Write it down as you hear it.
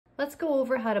let's go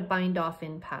over how to bind off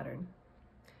in pattern.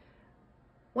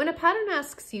 When a pattern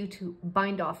asks you to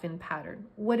bind off in pattern,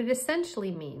 what it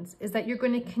essentially means is that you're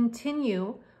going to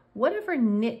continue whatever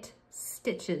knit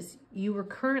stitches you were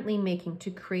currently making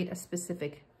to create a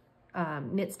specific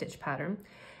knit stitch pattern,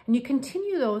 and you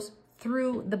continue those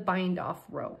through the bind off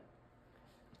row.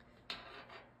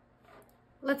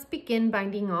 Let's begin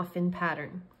binding off in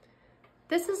pattern.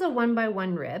 This is a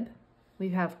 1x1 rib. We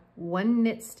have one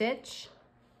knit stitch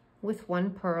with one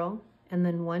purl, and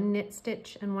then one knit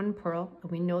stitch and one purl.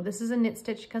 And we know this is a knit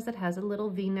stitch because it has a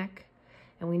little V-neck,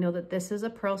 and we know that this is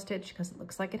a purl stitch because it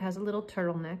looks like it has a little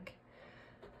turtleneck.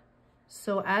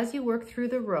 So as you work through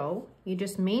the row, you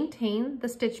just maintain the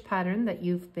stitch pattern that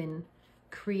you've been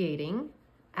creating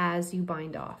as you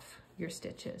bind off your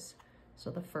stitches. So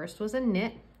the first was a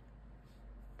knit,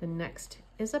 the next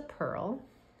is a purl,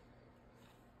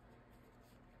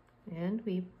 and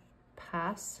we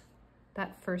pass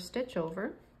that first stitch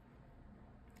over.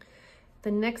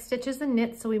 The next stitch is a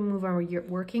knit, so we move our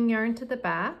working yarn to the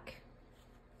back,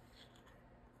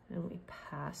 and we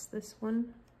pass this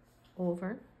one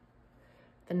over.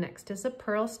 The next is a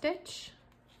purl stitch.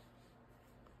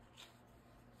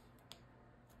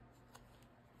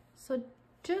 So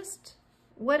just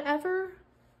whatever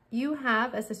you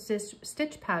have as a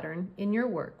stitch pattern in your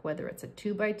work, whether it's a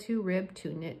 2x2 rib,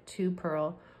 2 knit, 2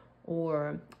 purl,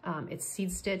 or it's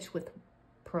seed stitch with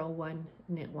purl 1,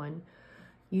 knit 1,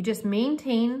 you just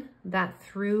maintain that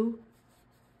through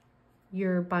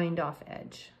your bind off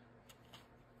edge.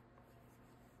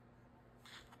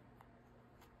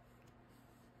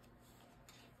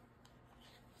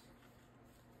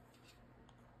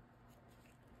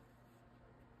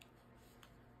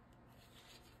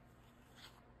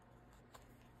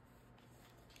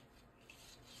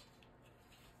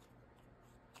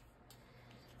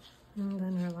 And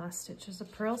then our last stitch is a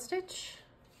purl stitch.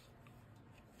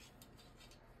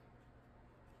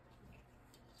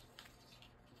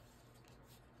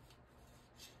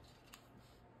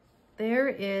 There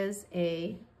is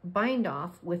a bind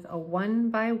off with a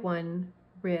 1x1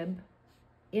 rib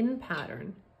in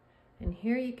pattern. And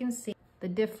here you can see the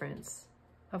difference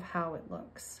of how it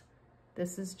looks.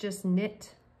 This is just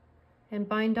knit and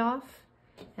bind off,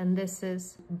 and this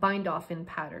is bind off in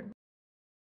pattern.